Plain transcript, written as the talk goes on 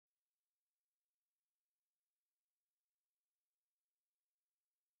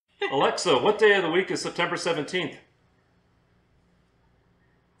Alexa, what day of the week is September 17th? Okay,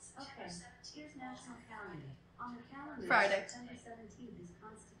 here's National Calendar. On the calendar, Friday. September 17th is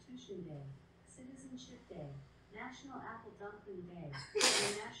Constitution Day, Citizenship Day, National Apple Dumpling Day,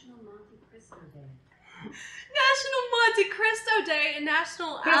 and National Monte Cristo Day. National Monte Cristo Day and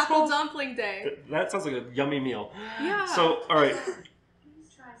National Apple Dumpling Day. That sounds like a yummy meal. Yeah. So, all right. Please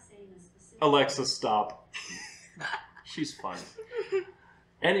try saying a specific... Alexa, stop. She's fun.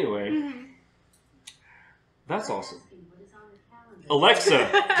 Anyway, that's awesome. What is on the calendar? Alexa,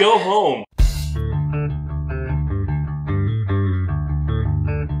 go home.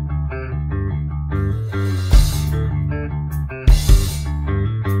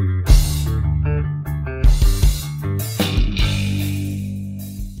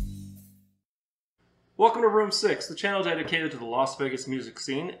 Welcome to Room 6, the channel dedicated to the Las Vegas music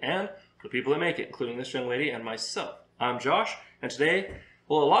scene and the people that make it, including this young lady and myself. I'm Josh, and today,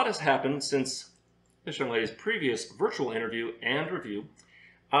 well, a lot has happened since this young lady's previous virtual interview and review.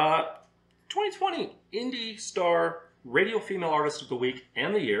 2020 Indie Star Radio Female Artist of the Week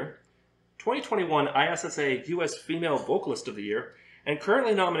and the Year, 2021 ISSA US Female Vocalist of the Year, and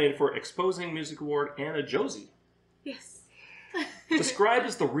currently nominated for Exposing Music Award and a Josie. Yes. Described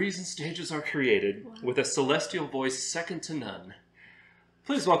as the reason stages are created, with a celestial voice second to none.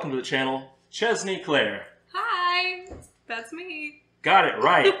 Please welcome to the channel, Chesney Claire. Hi, that's me. Got it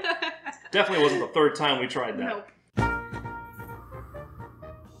right. Definitely wasn't the third time we tried that. Nope.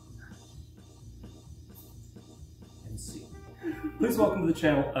 And see. Please welcome to the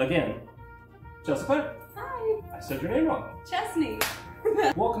channel again, Jessica. Hi. I said your name wrong. Chesney.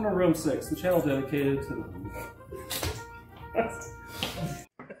 Welcome to Room 6, the channel dedicated to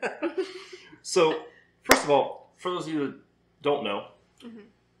So, first of all, for those of you that don't know,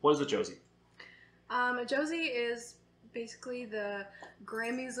 what is a Josie? A Josie is basically the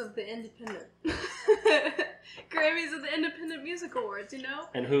Grammys of the Independent. Grammys of the Independent Music Awards, you know?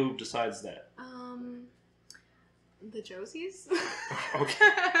 And who decides that? The Josies? Okay.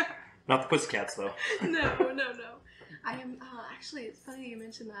 Not the Pussycats, though. No. I am, actually, it's funny you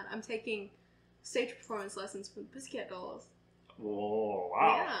mentioned that. I'm taking stage performance lessons from the Pussycat Dolls. Whoa,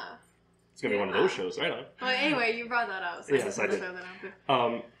 wow. Yeah. It's going to be one of those shows, right on. Well, anyway, you brought that up. So Yes, I did. throw that out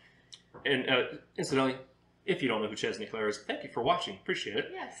there. And incidentally, if you don't know who Chesney Claire is, thank you for watching. Appreciate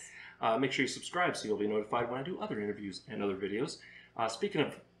it. Yes. Make sure you subscribe so you'll be notified when I do other interviews and other videos. Speaking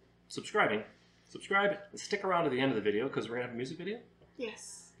of subscribing, subscribe and stick around to the end of the video because we're going to have a music video.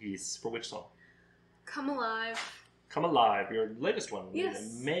 Yes. Yes. For which song? Come Alive. Come Alive, your latest one.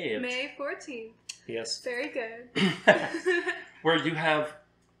 Yes. May 14th. Yes. Very good. Where you have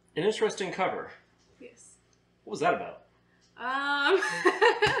an interesting cover. Yes. What was that about? Oh,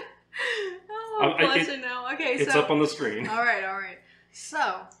 pleasure now. Okay, it's so up on the screen. All right.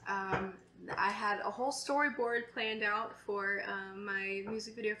 So, I had a whole storyboard planned out for my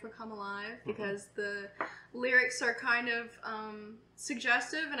music video for Come Alive because the lyrics are kind of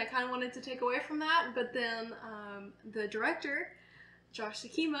suggestive, and I kind of wanted to take away from that. But then the director, Josh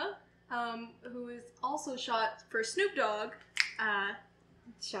Sakima, who is also shot for Snoop Dogg,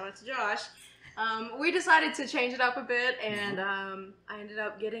 shout out to Josh. We decided to change it up a bit, and I ended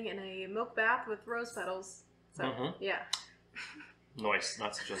up getting in a milk bath with rose petals. So, yeah. Nice,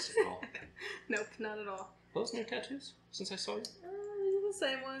 not suggestive at all. Nope, not at all. Those new tattoos since I saw you? The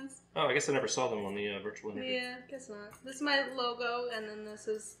same ones. Oh, I guess I never saw them on the virtual interview. Yeah, guess not. This is my logo, and then this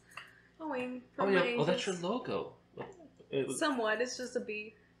is a wing. Oh yeah, oh that's your logo. Somewhat, it's just a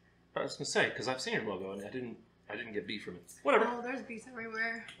bee. I was gonna say because I've seen your logo and I didn't get B from it. Whatever. Oh, there's bees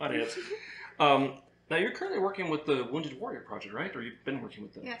everywhere. What is? Now you're currently working with the Wounded Warrior Project, right? Or you've been working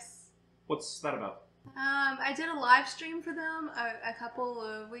with them? Yes. What's that about? I did a live stream for them a couple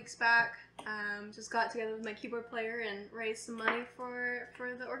of weeks back. Just got together with my keyboard player and raised some money for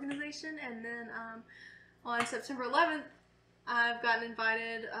the organization. And then on September 11th, I've gotten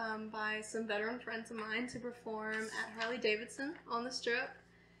invited by some veteran friends of mine to perform at Harley Davidson on the Strip.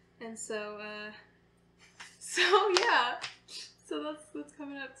 And so yeah. So that's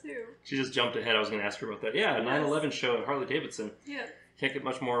coming up too. She just jumped ahead. I was going to ask her about that. Yeah, a 9/11 show at Harley Davidson. Yeah. Can't get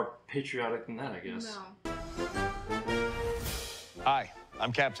much more patriotic than that, I guess. No. Hi,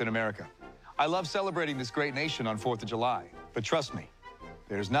 I'm Captain America. I love celebrating this great nation on 4th of July. But trust me,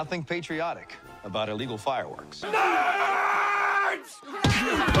 there's nothing patriotic about illegal fireworks. Nerds!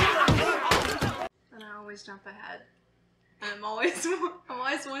 And I always jump ahead. I'm always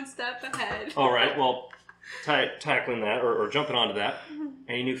one step ahead. All right, well, tackling that or jumping onto that.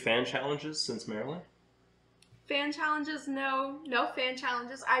 Any new fan challenges since Maryland? Fan challenges? No fan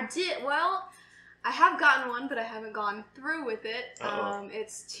challenges. I have gotten one, but I haven't gone through with it. Uh-oh.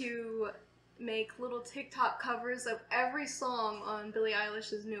 It's to make little TikTok covers of every song on Billie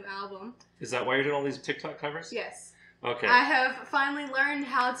Eilish's new album. Is that why you're doing all these TikTok covers? Yes. Okay. I have finally learned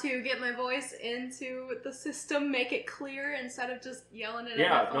how to get my voice into the system, make it clear instead of just yelling it at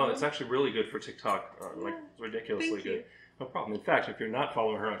my phone. No, it's actually really good for TikTok. Like, ridiculously Thank good. you. No problem. In fact, if you're not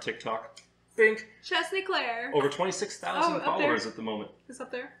following her on TikTok, think Chesney Claire. over 26,000 up followers there. at the moment. Is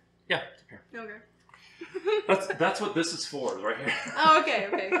up there? Yeah, it's up here. Okay. That's what this is for, right here. Oh, okay.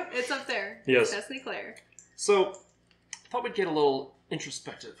 It's up there. Yes. Chesney Claire. So, I thought we'd get a little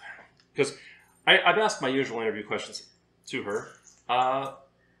introspective. Because I've asked my usual interview questions to her. About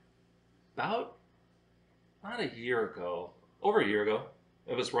not a year ago, over a year ago.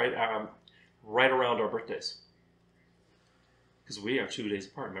 It was right around our birthdays. Because we are 2 days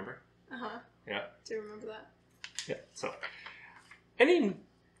apart, remember? Uh-huh. Yeah. Do you remember that? Yeah. So,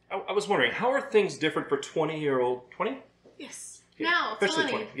 I was wondering, how are things different for 20-year-old... 20? Yes. Yeah, Now, officially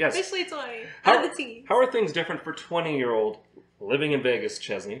 20. Yes. Officially 20. How- Out of the teens. How are things different for 20-year-old living in Vegas,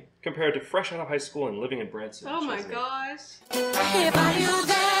 Chesney, compared to fresh out of high school and living in Branson? Oh my Chesney? gosh. If I knew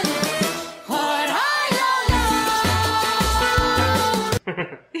then what I know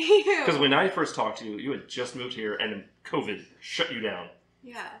now. Because when I first talked to you, you had just moved here and COVID shut you down.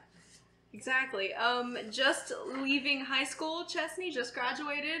 Yeah. Exactly. Just leaving high school, Chesney just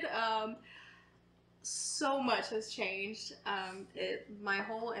graduated. So much has changed. My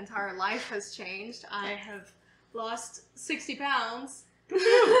whole entire life has changed. I have lost 60 pounds.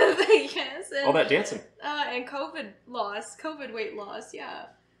 Yes. And, All that dancing. and COVID weight loss. Yeah.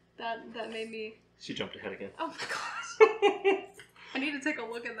 That made me. She jumped ahead again. Oh my gosh. I need to take a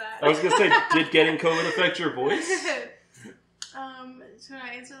look at that. I was going to say, did getting COVID affect your voice? Should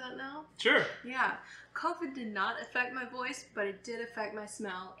I answer that now? Sure. Yeah. COVID did not affect my voice, but it did affect my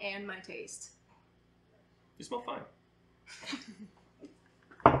smell and my taste. You smell fine.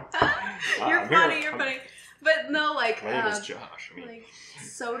 You're funny. But no, like, My name is Josh. like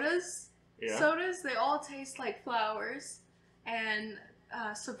sodas. Yeah. Sodas, they all taste like flowers. And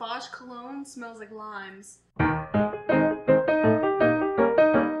Sauvage Cologne smells like limes.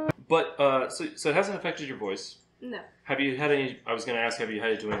 But, so it hasn't affected your voice. No. Have you had any, I was going to ask, have you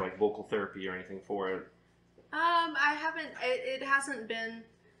had doing like vocal therapy or anything for it? I haven't, it hasn't been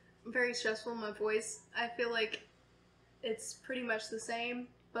very stressful in my voice. I feel like it's pretty much the same,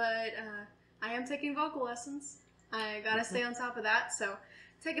 but I am taking vocal lessons. I gotta stay on top of that, so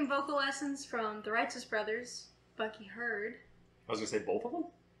taking vocal lessons from the Righteous Brothers, Bucky Hurd. I was going to say both of them?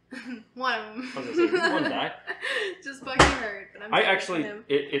 One of them. I was going to say one guy. Just Bucky Hurd. But I'm I taking actually, him.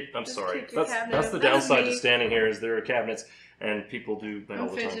 I'm Just sorry. kick your That's cabinet. the That was downside to me. standing here is there are cabinets and people do that all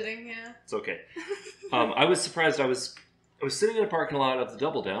I'm the time. fidgeting, yeah. It's okay. I was surprised. I was sitting in a parking lot of the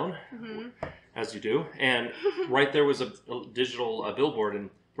Double Down, as you do, and right there was a digital billboard, and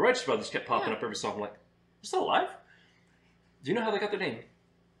the Righteous Brothers kept popping up every song. I'm like, they're still alive? Do you know how they got their name?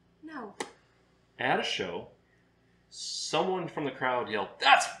 No. At a show, someone from the crowd yelled,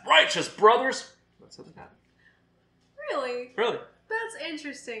 "That's Righteous Brothers!" That's how they got it. Really? Really? That's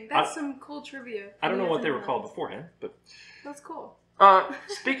interesting. That's some cool trivia. I don't know what they were Never called know. beforehand, but... That's cool.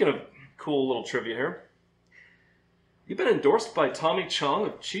 Speaking of cool little trivia here, you've been endorsed by Tommy Chong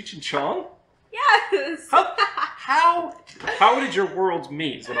of Cheech and Chong? Yes! How did your worlds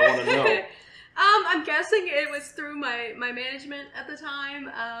meet is what I want to know. I'm guessing it was through my management at the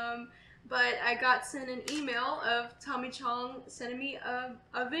time, but I got sent an email of Tommy Chong sending me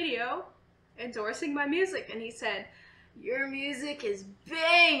a video endorsing my music, and he said, "Your music is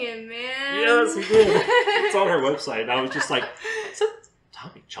banging, man." Yes, he did. It's on her website, and I was just like, is that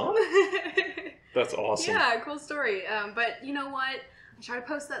Tommy Chong? That's awesome. Yeah, cool story. But you know what? I try to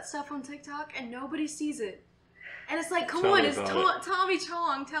post that stuff on TikTok, and nobody sees it. And it's like, come Tell on, me it's about Tommy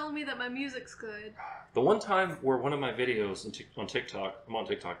Chong telling me that my music's good. The one time where one of my videos on TikTok, I'm on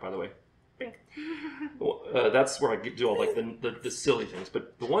TikTok, by the way. That's where I do all like the silly things.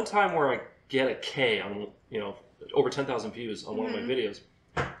 But the one time where I get a K on, over 10,000 views on one of my videos,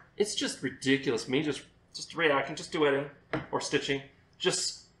 it's just ridiculous. Me just reacting, just duetting or stitching,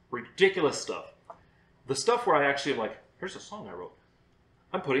 just ridiculous stuff. The stuff where I actually am like, here's a song I wrote.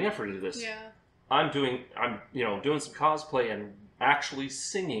 I'm putting effort into this. Yeah. I'm doing some cosplay and actually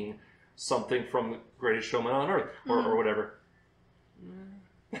singing something from The Greatest Showman on Earth or whatever.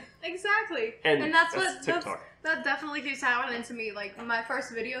 Exactly. And that's TikTok. that definitely keeps happening to me. Like, my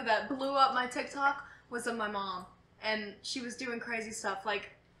first video that blew up my TikTok was of my mom. And she was doing crazy stuff, like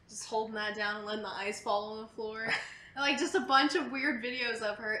just holding that down and letting the ice fall on the floor. And, like, just a bunch of weird videos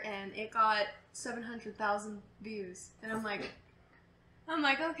of her, and it got 700,000 views. And I'm like, I'm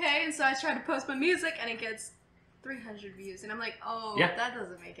like, okay, and so I try to post my music, and it gets 300 views, and I'm like, oh, Yeah. that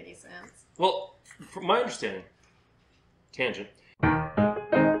doesn't make any sense. Well, from my understanding, tangent.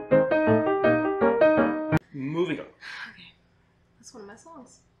 Moving on. Okay, that's one of my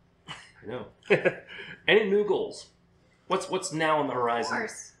songs. I know. Any new goals? What's now on the Of horizon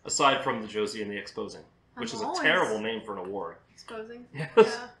course. aside from the Josie and the Exposing, which I'm is a always terrible name for an award. Exposing. Yes.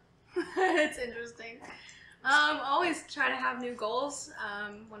 Yeah. It's interesting. Always try to have new goals.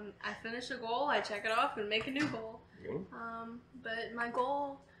 When I finish a goal, I check it off and make a new goal. But my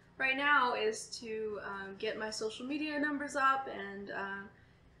goal right now is to get my social media numbers up and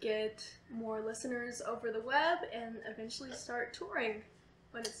get more listeners over the web and eventually start touring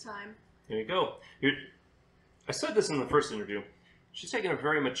when it's time. There you go. I said this in the first interview. She's taken a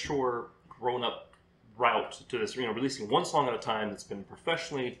very mature, grown-up route to this. Releasing one song at a time that's been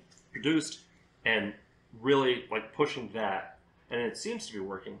professionally produced and really like pushing that, and it seems to be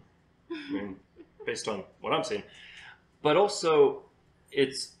working. I mean, based on what I'm seeing. But also,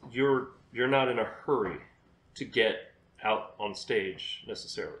 you're not in a hurry to get out on stage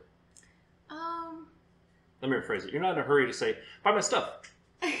necessarily. Let me rephrase it. You're not in a hurry to say, buy my stuff.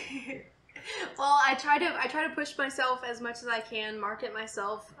 Well, I try to push myself as much as I can, market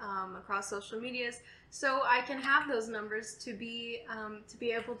myself across social medias, so I can have those numbers to be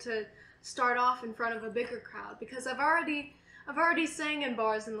able to start off in front of a bigger crowd. Because I've already sang in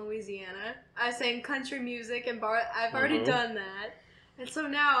bars in Louisiana. I sang country music in bars. I've already done that, and so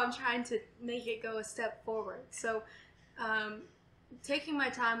now I'm trying to make it go a step forward. So, taking my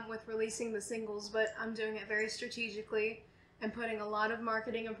time with releasing the singles, but I'm doing it very strategically and putting a lot of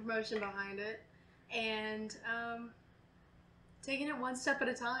marketing and promotion behind it, and taking it one step at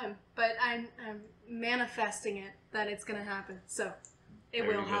a time. But I'm manifesting it that it's going to happen, so it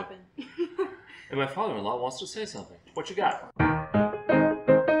will happen. And my father-in-law wants to say something. What you got?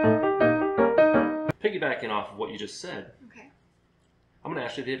 Piggybacking off of what you just said, Okay. I'm going to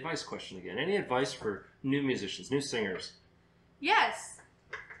ask you the advice question again. Any advice for new musicians, new singers? Yes.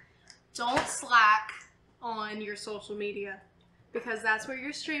 Don't slack on your social media, because that's where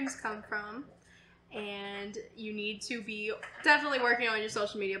your streams come from, and you need to be definitely working on your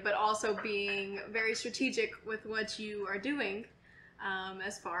social media, but also being very strategic with what you are doing,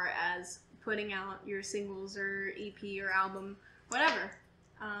 as far as putting out your singles or EP or album, whatever.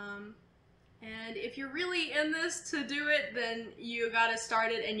 And if you're really in this to do it, then you gotta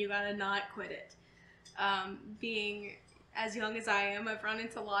start it and you gotta not quit it. Being as young as I am, I've run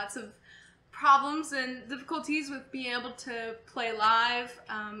into lots of problems and difficulties with being able to play live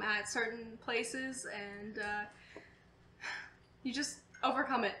at certain places, and you just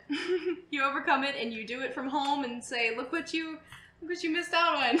overcome it. You overcome it and you do it from home and say, look what you missed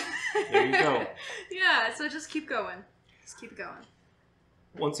out on. There you go. Yeah, so just keep going. Just keep going.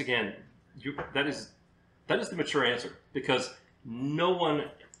 Once again, that is the mature answer, because no one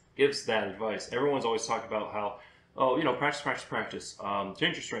gives that advice. Everyone's always talking about how, practice,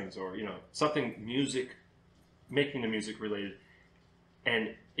 change your strings, or, something making the music related.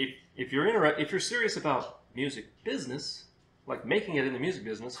 And if you're serious about music business, like making it in the music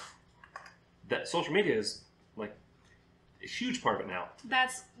business, that social media is like a huge part of it now.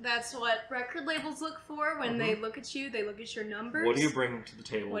 That's what record labels look for when they look at you. They look at your numbers. What do you bring to the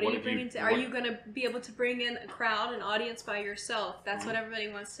table? What are you bringing to? Are you going to be able to bring in a crowd, an audience by yourself? That's what everybody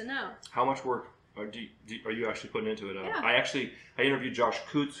wants to know. How much work are you actually putting into it? Yeah. I interviewed Josh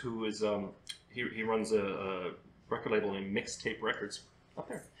Coots, who is he runs a record label named Mixtape Records up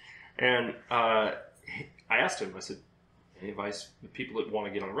there, and I asked him. I said, any advice for people that want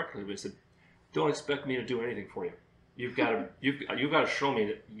to get on a record label? He said, don't expect me to do anything for you. You've got to show me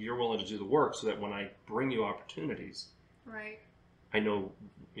that you're willing to do the work, so that when I bring you opportunities, Right. I know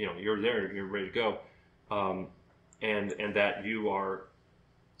you're there, you're ready to go, and that you are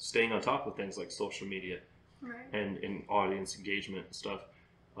staying on top of things like social media, Right. and audience engagement and stuff.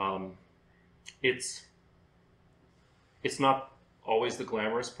 It's not always the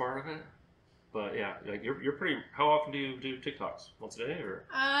glamorous part of it, but yeah, like you're pretty. How often do you do TikToks? Once a day, or?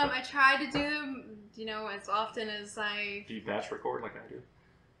 I try to do them, as often as I. Do you batch record like I do?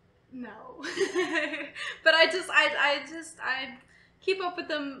 No, but I keep up with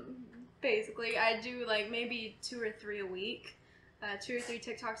them. Basically, I do like maybe 2 or 3 a week, 2 or 3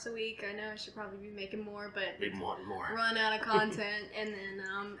 TikToks a week. I know I should probably be making more, but Need more and more. run out of content, and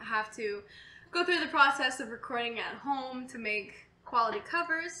then have to go through the process of recording at home to make quality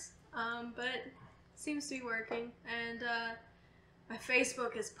covers. But it seems to be working, and my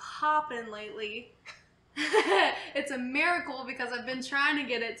Facebook is popping lately. It's a miracle, because I've been trying to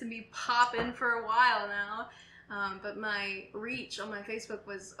get it to be popping for a while now. But my reach on my Facebook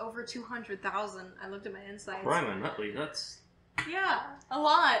was over 200,000. I looked at my insights. Brian Nutley, that's Yeah, a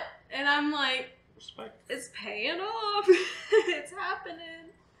lot. And I'm like, respect. it's paying off. It's happening.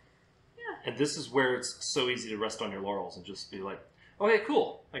 And this is where it's so easy to rest on your laurels and just be like, okay,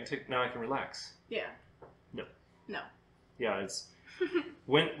 cool. Now I can relax. Yeah. No. Yeah, it's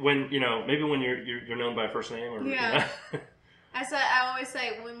when maybe when you're known by a first name or Yeah. I always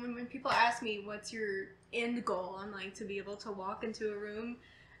say when people ask me what's your end goal, I'm like to be able to walk into a room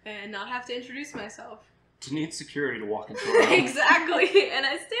and not have to introduce myself. To need security to walk into a room. Exactly, and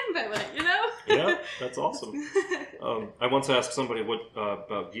I stand by that, Yeah, that's awesome. I once asked somebody what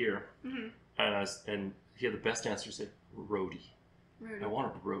about gear, and he had the best answer. He said, "Roadie." I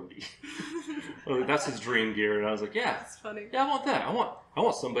want a roadie. That's his dream gear, and I was like, "Yeah, that's funny. Yeah, I want that. I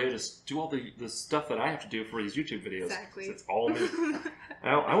want somebody to do all the stuff that I have to do for these YouTube videos. Exactly. It's all me.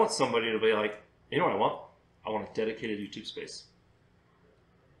 I want somebody to be like, you know what I want? I want a dedicated YouTube space.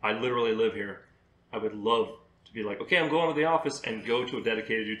 I literally live here. I would love to be like, okay, I'm going to the office and go to a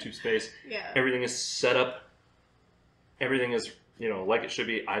dedicated YouTube space. Yeah. Everything is set up. Everything is, like it should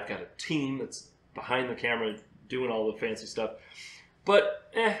be. I've got a team that's behind the camera doing all the fancy stuff.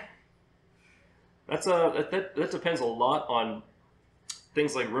 But, that depends a lot on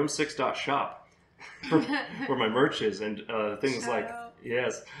things like room6.shop where my merch is, and things Shout like, out.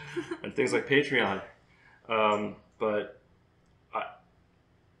 yes, and things like Patreon. But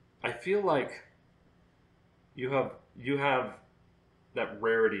I feel like you have that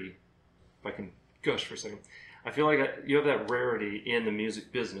rarity, if I can gush for a second. I feel like you have that rarity in the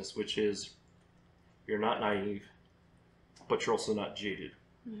music business, which is you're not naive, but you're also not jaded.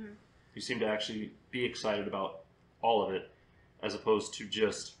 Mm-hmm. You seem to actually be excited about all of it, as opposed to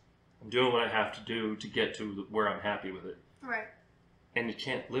just, I'm doing what I have to do to get to where I'm happy with it. Right. And you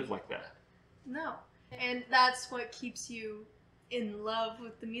can't live like that. No. And that's what keeps you in love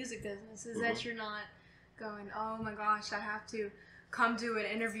with the music business, is that you're not going, oh my gosh, I have to come do an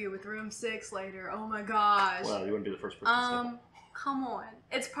interview with Room 6 later. Oh my gosh. Well, you wouldn't be the first person to say that. Come on.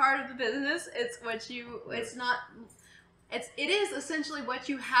 It's part of the business. It's what it is essentially what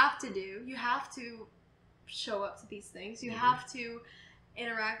you have to do. You have to show up to these things. You have to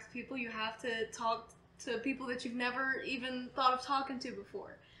interact with people. You have to talk to people that you've never even thought of talking to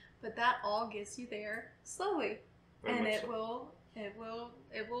before. But that all gets you there slowly. Very And much it so.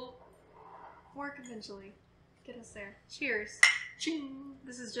 will work eventually. Get us there. Cheers. Ching.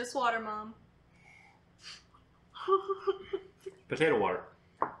 This is just water, Mom. Potato water.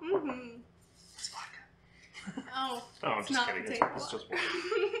 Mm-hmm. It's vodka. Oh, I'm it's just not kidding. potato It's just water.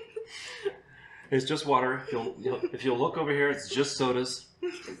 water. It's just water. If you'll look over here, it's just sodas.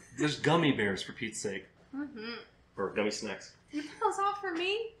 There's gummy bears, for Pete's sake. Mm-hmm. Or gummy snacks. You put those off for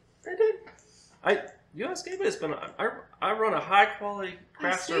me? I did. You ask anybody, it's been, I run a high quality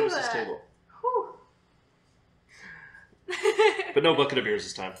craft see services that. table. Whew. But no bucket of beers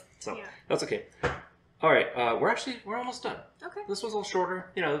this time. So Yeah. that's okay. Alright, we're almost done. Okay. This was a little shorter.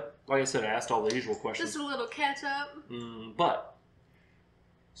 Like I said, I asked all the usual questions. Just a little catch up. But,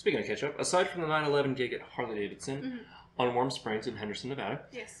 speaking of catch up, aside from the 9/11 gig at Harley-Davidson on Warm Springs in Henderson, Nevada,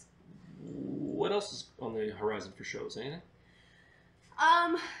 Yes. what else is on the horizon for shows? Anything?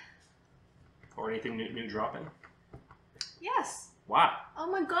 Or anything new dropping? Yes. Wow.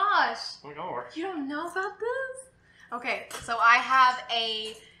 Oh my gosh. Oh my god. You don't know about this? Okay, so I have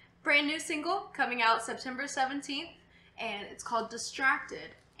a brand new single coming out September 17th, and it's called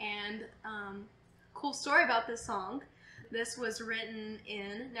Distracted. And cool story about this song. This was written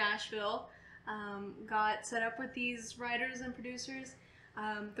in Nashville. Got set up with these writers and producers.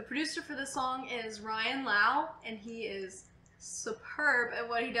 The producer for the song is Ryan Lau, and he is superb at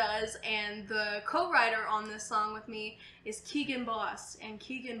what he does. And the co-writer on this song with me is Keegan Boss, and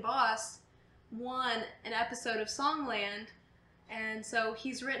Keegan Boss won an episode of Songland, and so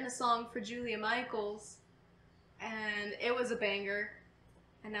he's written a song for Julia Michaels, and it was a banger,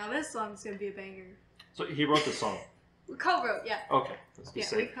 and now this song's gonna be a banger. So he wrote this song. We co-wrote, yeah. Okay. Let's be Yeah,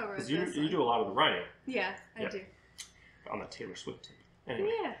 safe. we co-wrote 'Cause this you one. do a lot of the writing Yeah, I Yeah. do. on that Taylor Swift tape. Anyway,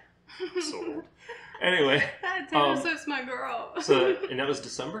 Yeah. so old. Anyway, Taylor Swift's my girl. and that was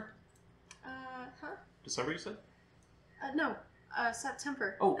December? Huh? December, you said? No,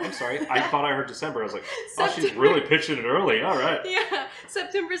 September. Oh, I'm sorry. I thought I heard December. I was like, oh, she's September. really pitching it early. All right. Yeah,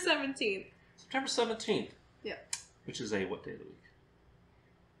 September 17th. September 17th. Yeah. Which is what day of the week?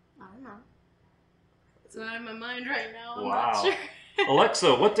 I don't know. It's not in my mind right now. I'm Wow. not sure.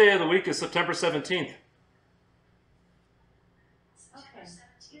 Alexa, what day of the week is September 17th? Okay,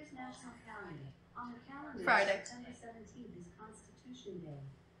 here's National Calendar. On the calendar, Friday. September 17th is Constitution Day,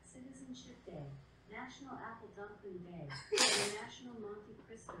 Citizenship Day, National National Apple Dumpling Day, and National Monte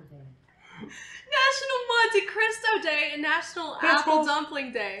Cristo Day. National Monte Cristo Day and National Apple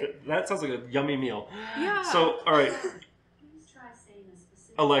Dumpling Day. That sounds like a yummy meal. Yeah. So, all right, Please try saying a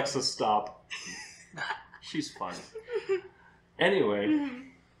specific. Alexa, stop. She's fun. Anyway,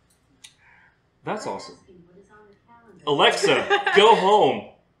 that's I'm awesome. asking what is on the calendar. Alexa, go home.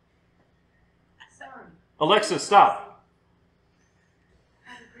 Sorry. Alexa, stop.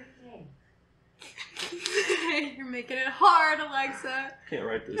 Have a great day. You're making it hard, Alexa. Can't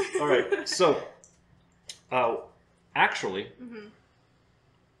write this. All right, so, actually,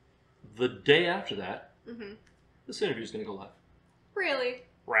 the day after that, this interview is going to go live. Really?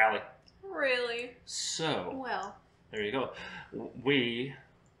 Rally. Really? So, Well. there you go. We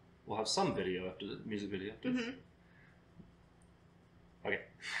will have some video after the music video. Okay.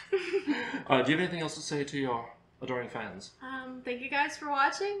 Do you have anything else to say to your adoring fans? Thank you guys for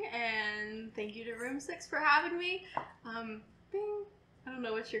watching, and thank you to Room 6 for having me. Bing. I don't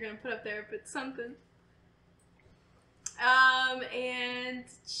know what you're gonna put up there, but something. And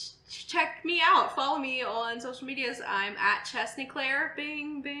check me out. Follow me on social medias. I'm at Chesney Claire.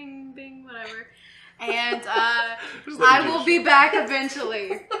 Bing, bing, bing, whatever. And I will be back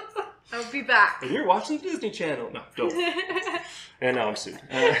eventually. I'll be back. And you're watching the Disney Channel. No, don't. And now I'm sued.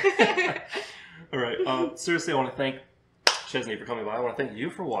 All right. Seriously, I want to thank Chesney for coming by. I want to thank you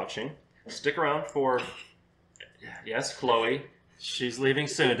for watching. Stick around for, yes, Chloe. She's leaving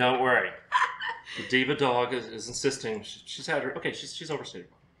soon. Don't worry. The diva dog is insisting. She's had her. Okay, she's overstated.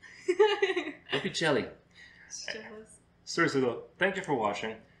 Don't be jelly. Jealous. Seriously though, thank you for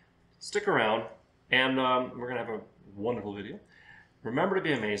watching. Stick around, and we're gonna have a wonderful video. Remember to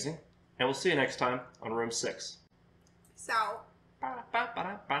be amazing, and we'll see you next time on Room 6. So.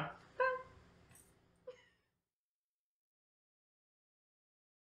 Ba-da-ba-ba-da-ba.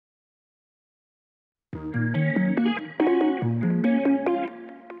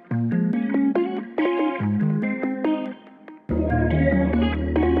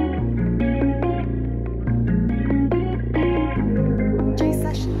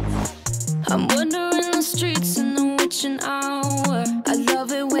 I'm wandering the streets in the witching hour. I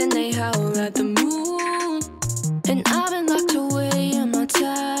love it when they howl at the moon. And I've been locked away in my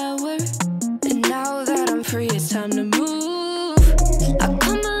tower. And now that I'm free, it's time to move. I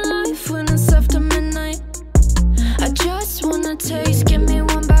come alive when it's after midnight. I just wanna taste, give me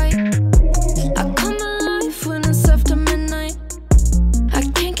one bite. I come alive when it's after midnight. I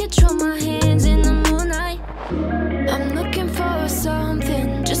can't control my hands in the moonlight. I'm looking for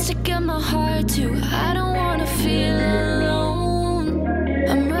something just to get my heart to. I don't wanna feel alone.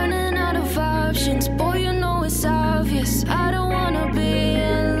 I'm running out of options, boy, you know it's obvious. I don't wanna be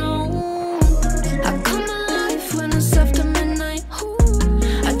alone. I come alive when it's after midnight.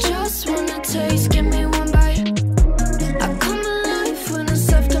 I just wanna taste, give me one bite. I come alive when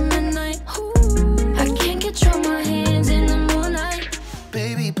it's after midnight. I can't control my hands in the moonlight.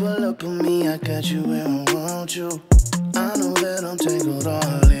 Baby, pull up on me, I got you where I want you. I know that I'm tangled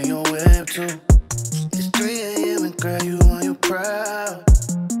all in your web too. It's 3 AM and girl, you on your proud.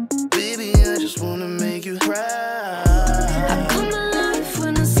 Baby, I just wanna make you proud. I come alive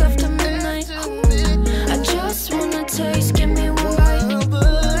when it's after midnight. I just wanna taste, give me one bite.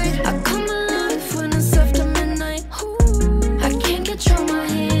 I come alive when it's after midnight. I can't control my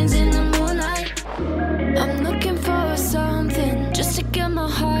hands in the moonlight. I'm looking for something just to get my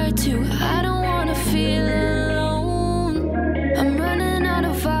heart to. I don't wanna feel alone. I'm running out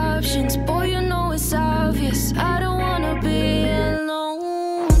of options, boy, you know it's obvious. I don't wanna be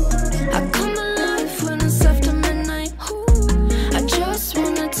alone. I come alive when it's after midnight. I just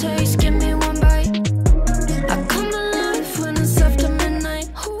wanna taste, give me one bite. I come alive when it's after midnight.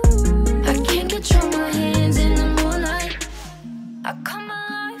 I can't control my hands in the moonlight. I come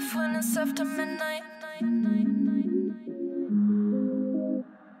alive when it's after midnight.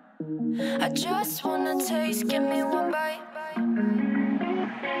 I just wanna taste, give me one bite.